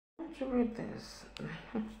want to read this.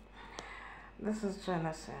 This is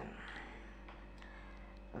Jonathan.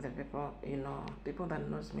 The people, people that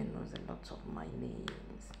knows me knows a lot of my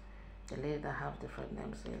names. The lady that have different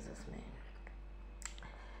names is this name.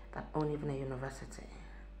 That own even a university.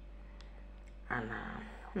 And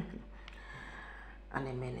and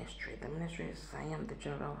a ministry. The ministry is I am the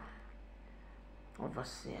general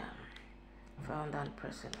overseer, founder and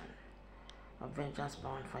president of Vengeance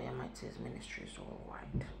Bound Fire Mighty's Ministries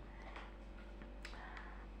worldwide.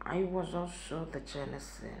 I was also the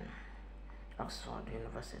Jenison Oxford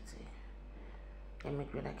University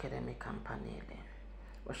Immigrant Academy Company,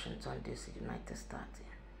 Washington DC, United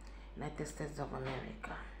States of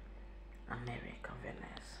America,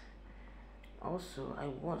 Venice. Also, I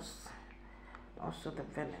was also the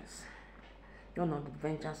Venice, the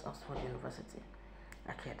Vengeance Oxford University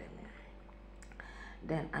Academy.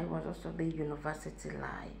 Then I was also the University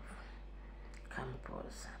Live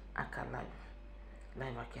Campus,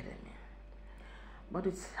 Live Academy. But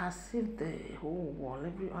it's as if the whole world,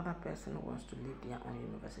 every other person wants to leave their own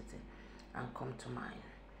university and come to mine.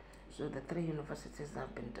 So the 3 universities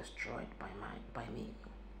have been destroyed by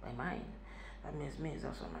mine. That means me is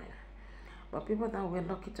also mine. But people that were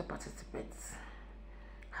lucky to participate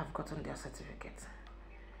have gotten their certificate.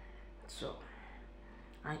 So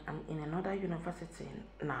I am in another university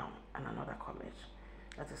now and another college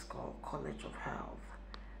that is called College of Health,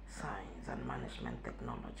 Science and Management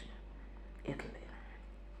Technology, Italy.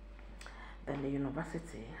 Then the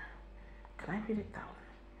university, can I read it down?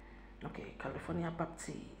 Okay, California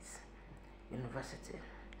Baptist University.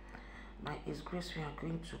 By His grace, we are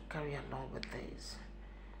going to carry along with this,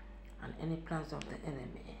 and any plans of the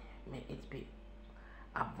enemy, may it be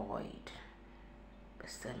avoid.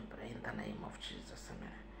 In the name of Jesus,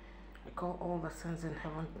 amen. I call all the sons in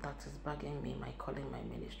heaven that is bugging me, my calling, my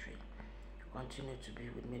ministry, continue to be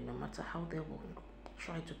with me, no matter how they will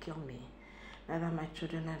try to kill me. Neither my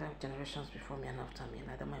children, neither generations before me and after me,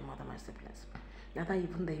 neither my mother, my siblings, neither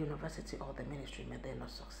even the university or the ministry, may they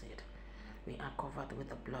not succeed. We are covered with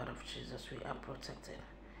the blood of Jesus. We are protected.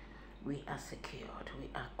 We are secured. We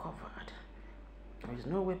are covered. There is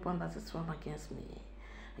no weapon that is formed against me,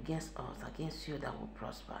 against us, against you that will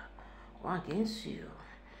prosper, or against you.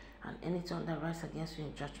 And any tongue that rises against you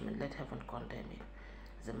in judgment, let heaven condemn it.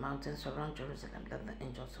 As the mountains surround Jerusalem, let the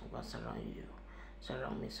angels of God surround you,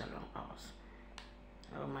 surround me, surround us.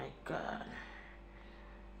 Oh my God.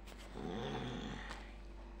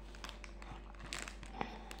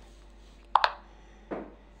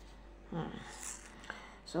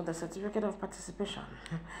 So the certificate of participation.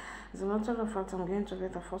 As a matter of fact, I'm going to be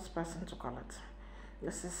the first person to call it.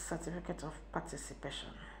 This is certificate of participation.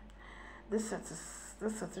 This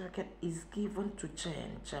certificate is given to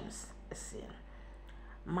Jane James Essien,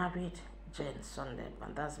 married Jane Sunday,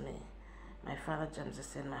 and that's me. My father James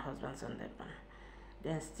Essien, my husband Sunday.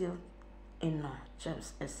 Then still Eno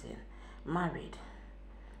James Essien, married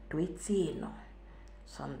to EtiEno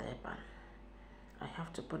Sunday. I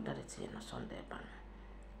have to put that EtiEno Sunday.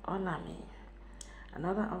 Honor me.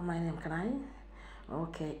 Another of my name, can I?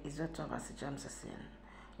 Okay, is Otobasi James Essien.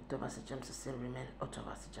 Otobasi James Essien remain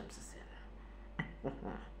Otobasi James Essien.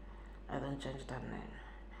 I don't change that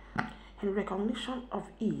name. In recognition of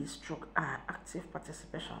his/our active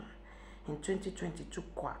participation in 2022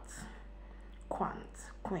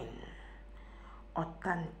 Queen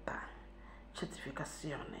 80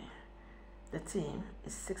 Certificazione. The theme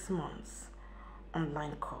is 6 months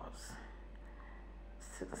online course.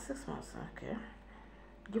 6 months, okay.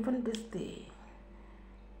 Given this day,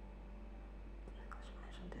 I should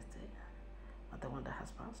mention this day, not the one that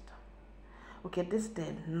has passed. Okay, this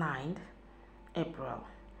day, 9th April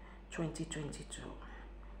 2022.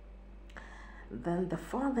 Then the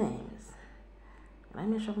 4 names, I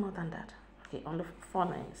mention more than that. Okay, only 4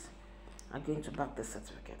 names are going to back the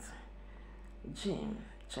certificate. Jim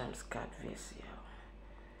James Cadvesio,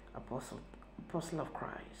 Apostle of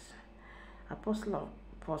Christ, Apostle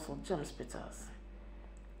James Peters,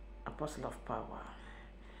 Apostle of Power,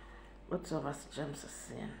 Otobasi James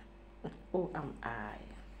Essien. Who am I?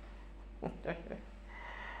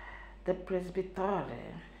 The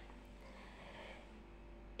Presbytore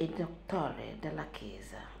e Dottore della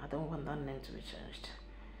Chiesa. I don't want that name to be changed.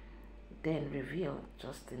 Then reveal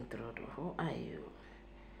Justin Trudeau. Who are you?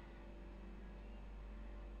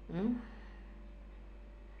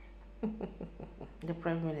 The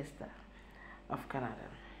Prime Minister of Canada.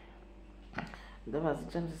 Thomas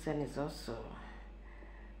James Essien is also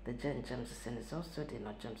the Jane James Essien is also the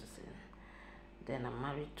not James Essien. Then I'm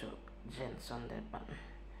married to Jane Sunday.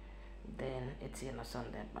 Then EtiEno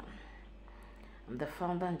Sunday. I'm the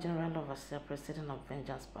founder and general overseer, president of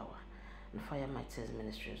Vengeance Power and Fire Mighty's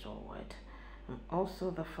Ministries worldwide. I'm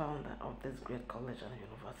also the founder of this great college and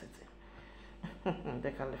university,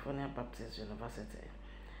 the California Baptist University,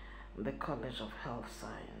 the College of Health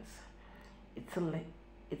Science,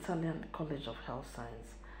 Italian College of Health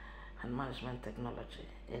Science and Management Technology,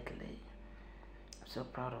 Italy. I'm so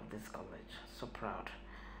proud of this college, so proud.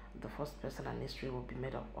 The first person in history will be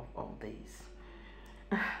made up of all these.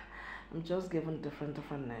 I'm just given different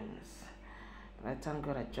names. But I thank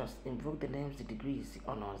God I just invoke the names, the degrees, the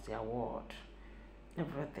honors, the award,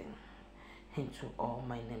 everything into all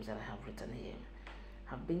my names that I have written here.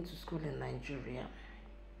 I've been to school in Nigeria.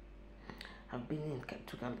 I've been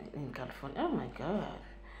in California. Oh my God.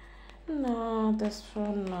 No, that's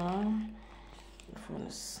phone, no. The phone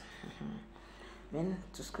is... Been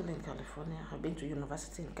to school in California. I've been to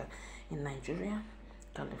university in Nigeria,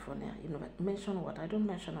 California. Mention what? I don't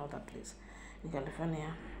mention all that place. In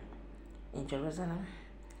California, in Jerusalem,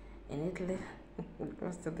 in Italy,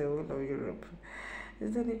 across to the whole of Europe.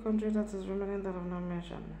 Is there any country that is remaining that I've not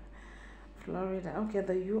mentioned? Florida. Okay,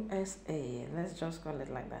 the USA. Let's just call it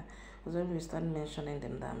like that. Because when we start mentioning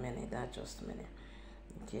them, there are many. There are just many.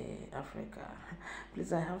 Okay, Africa.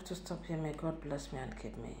 Please, I have to stop here. May God bless me and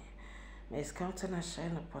keep me. May His countenance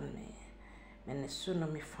shine upon me. May His soon know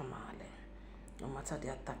me family. No matter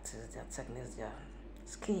their tactics, their techniques, their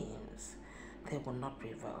schemes, they will not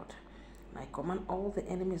prevail. I command all the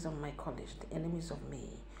enemies of my college, the enemies of me,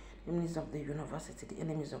 the enemies of the university, the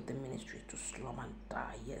enemies of the ministry to slum and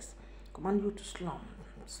die. Yes, command you to slum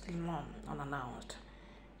unannounced,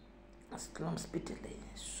 slum speedily,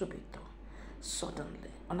 subito,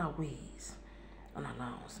 suddenly, unawares,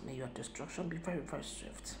 unannounced. May your destruction be very, very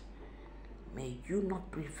swift. May you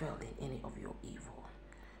not prevail in any of your evil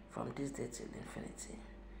from this day till infinity.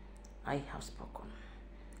 I have spoken.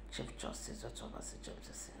 Chief Justice Attirecologist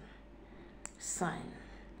Jameson. Signed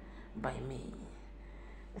by me.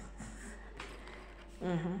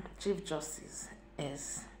 Chief Justice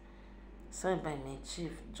is signed by me.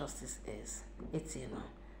 Chief Justice is EtiEno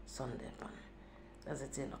Sundepan. That's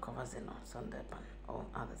EtiEno covers EtiEno Sundepan all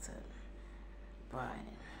other time.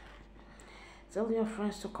 Bye. Tell your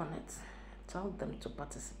friends to connect. Tell them to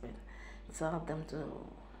participate. Tell them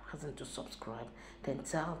to subscribe. Then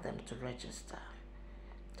tell them to register.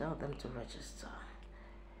 Tell them to register.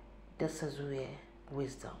 This is where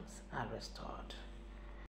wisdoms are restored.